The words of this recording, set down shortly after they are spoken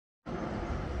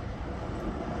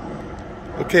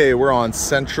Okay, we're on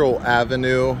Central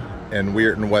Avenue in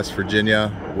Weirton, West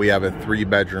Virginia. We have a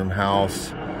 3-bedroom house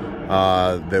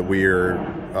that we're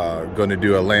going to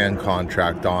do a land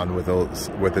contract on with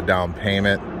a down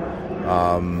payment.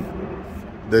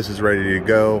 This is ready to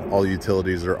go. All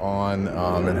utilities are on.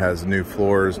 It has new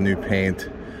floors, new paint,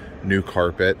 new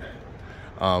carpet.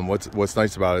 What's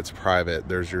nice about it's private.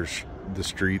 There's the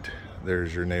street.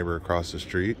 There's your neighbor across the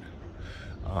street.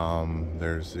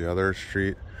 There's the other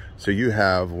street. So you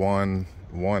have one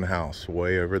house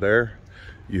way over there.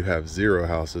 You have 0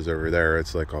 houses over there.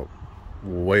 It's like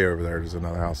way over there. There's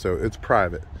another house. So it's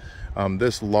private.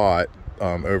 This lot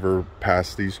over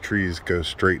past these trees goes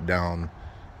straight down.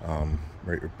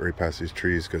 Right past these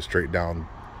trees goes straight down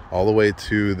all the way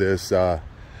to this dead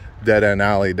end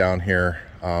alley down here.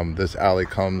 This alley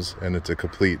comes and it's a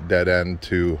complete dead end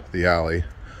to the alley.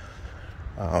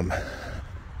 I'll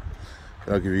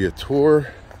give you a tour.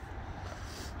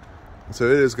 So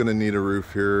it is going to need a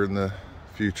roof here in the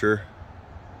future.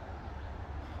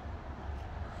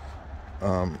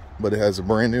 But it has a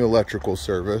brand new electrical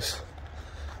service.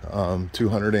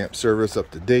 200 amp service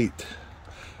up to date.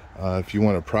 If you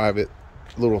want a private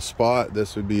little spot,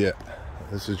 this would be it.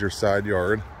 This is your side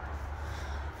yard.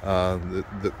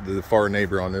 The far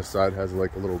neighbor on this side has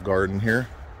like a little garden here.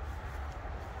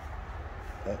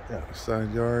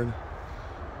 Side yard.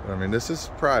 I mean, this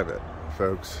is private,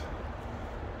 folks.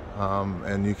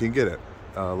 And you can get it,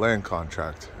 land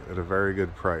contract at a very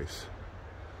good price.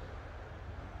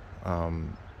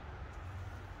 And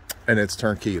it's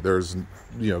turnkey. There's,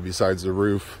 besides the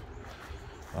roof,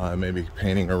 maybe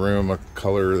painting a room a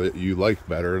color that you like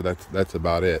better, that's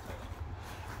about it.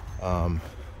 So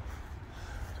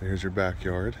here's your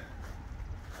backyard.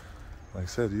 Like I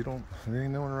said, there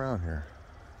ain't no one around here.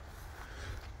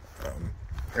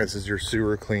 This is your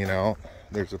sewer clean out.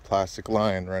 There's a plastic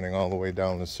line running all the way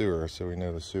down the sewer, so we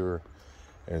know the sewer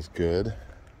is good.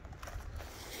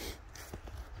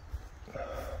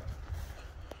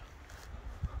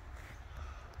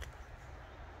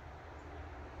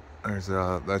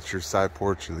 That's your side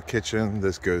porch of the kitchen.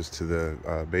 This goes to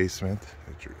the basement.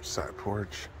 That's your side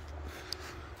porch.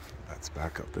 That's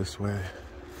back up this way.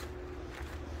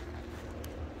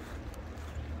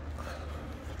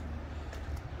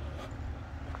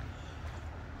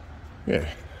 Yeah.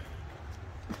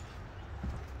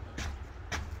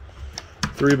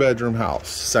 3-bedroom house,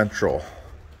 Central,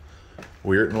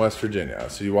 Weirton, West Virginia.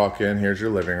 So you walk in, here's your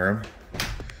living room.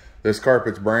 This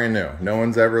carpet's brand new. No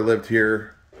one's ever lived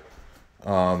here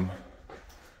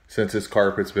since this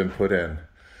carpet's been put in.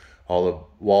 All the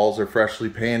walls are freshly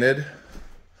painted.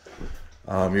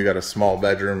 You got a small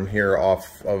bedroom here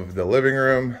off of the living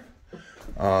room.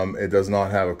 It does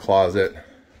not have a closet.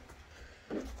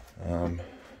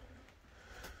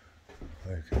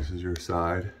 This is your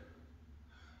side.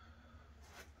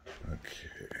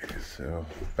 Okay, so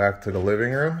back to the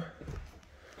living room.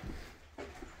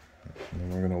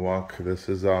 And we're gonna walk. This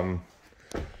is the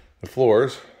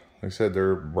floors. Like I said,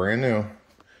 they're brand new.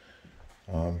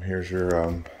 Here's your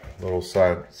little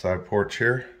side porch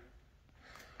here.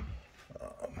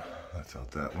 That's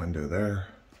out that window there.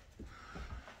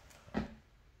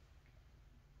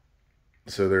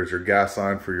 So there's your gas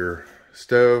line for your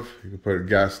stove. You can put a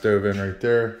gas stove in right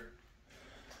there.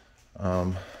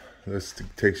 This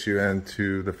takes you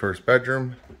into the first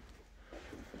bedroom.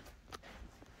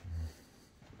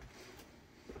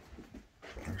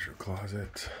 There's your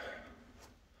closet.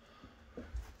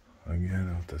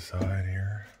 Again, out the side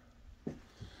here.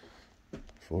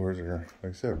 Floors are,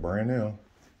 like I said, brand new.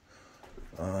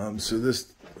 So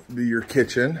this will be your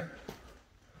kitchen.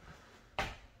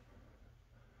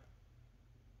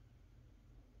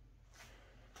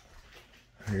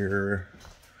 Here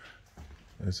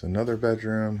is another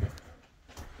bedroom.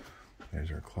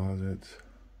 There's our closet.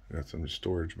 Got some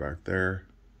storage back there.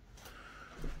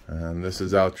 And this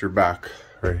is out your back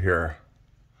right here.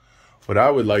 What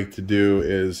I would like to do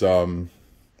is, or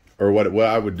what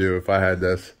I would do if I had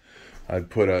this, I'd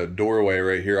put a doorway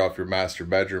right here off your master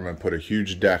bedroom and put a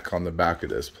huge deck on the back of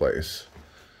this place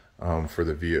for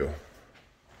the view.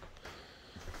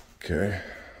 Okay,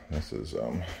 this is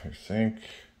your sink.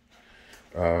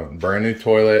 Brand new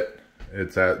toilet.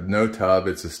 It's at no tub.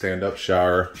 It's a stand-up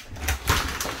shower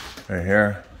right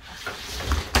here.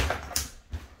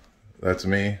 That's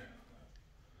me.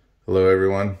 Hello,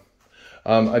 everyone.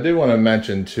 I did want to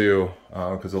mention too,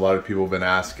 because a lot of people have been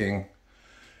asking,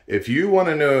 if you want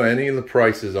to know any of the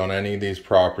prices on any of these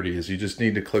properties, you just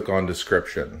need to click on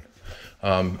description.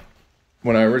 When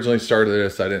I originally started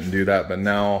this, I didn't do that, but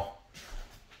now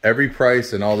every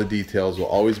price and all the details will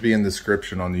always be in the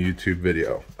description on the YouTube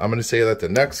video. I'm going to say that the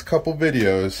next couple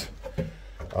videos,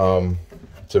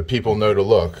 so people know to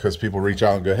look, because people reach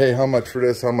out and go, hey, how much for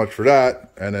this, how much for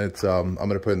that? And it's I'm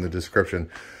gonna put in the description.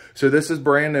 So this is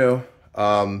brand new.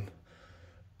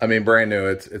 I mean, brand new,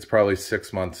 it's probably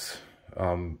 6 months,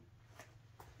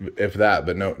 if that,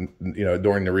 but no, you know,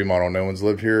 during the remodel, no one's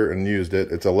lived here and used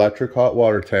it. It's electric hot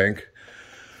water tank.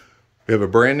 We have a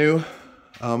brand new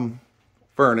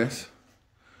furnace.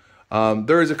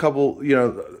 There is a couple, you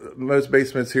know, most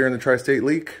basements here in the tri-state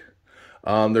leak.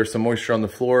 There's some moisture on the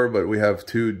floor, but we have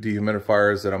 2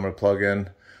 dehumidifiers that I'm going to plug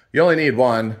in. You only need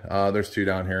 1. There's 2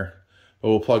 down here, but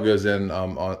we'll plug those in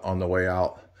on the way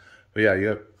out. But yeah, you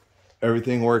have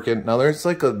everything working. Now there's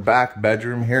like a back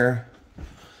bedroom here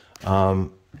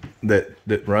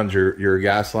that runs your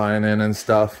gas line in and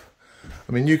stuff.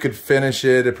 I mean, you could finish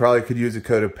it. It probably could use a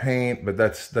coat of paint, but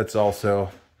that's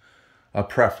also a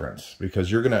preference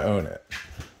because you're going to own it.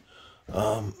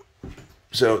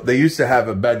 So they used to have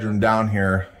a bedroom down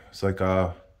here. It's like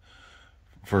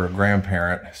for a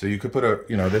grandparent. So you could put a,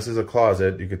 you know, this is a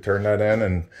closet. You could turn that in.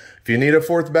 And if you need a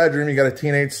 4th bedroom, you got a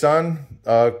teenage son,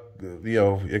 you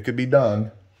know, it could be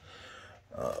done.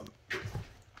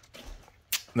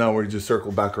 Now we just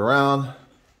circle back around.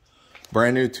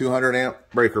 Brand new 200 amp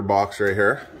breaker box right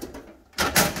here.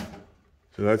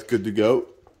 So that's good to go.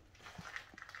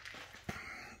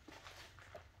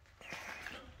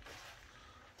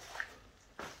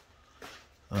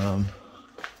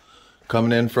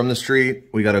 Coming in from the street,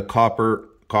 we got a copper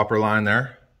line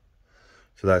there.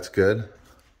 So that's good.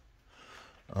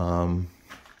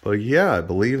 But yeah, I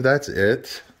believe that's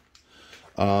it.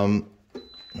 I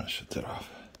shut that off.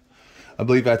 I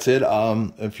believe that's it.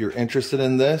 If you're interested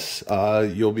in this,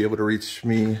 you'll be able to reach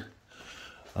me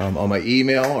on my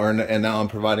email, and now I'm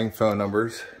providing phone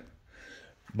numbers.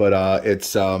 But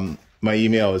it's my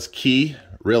email is Key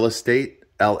Real Estate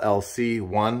LLC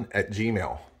 1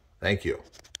 @gmail.com. Thank you.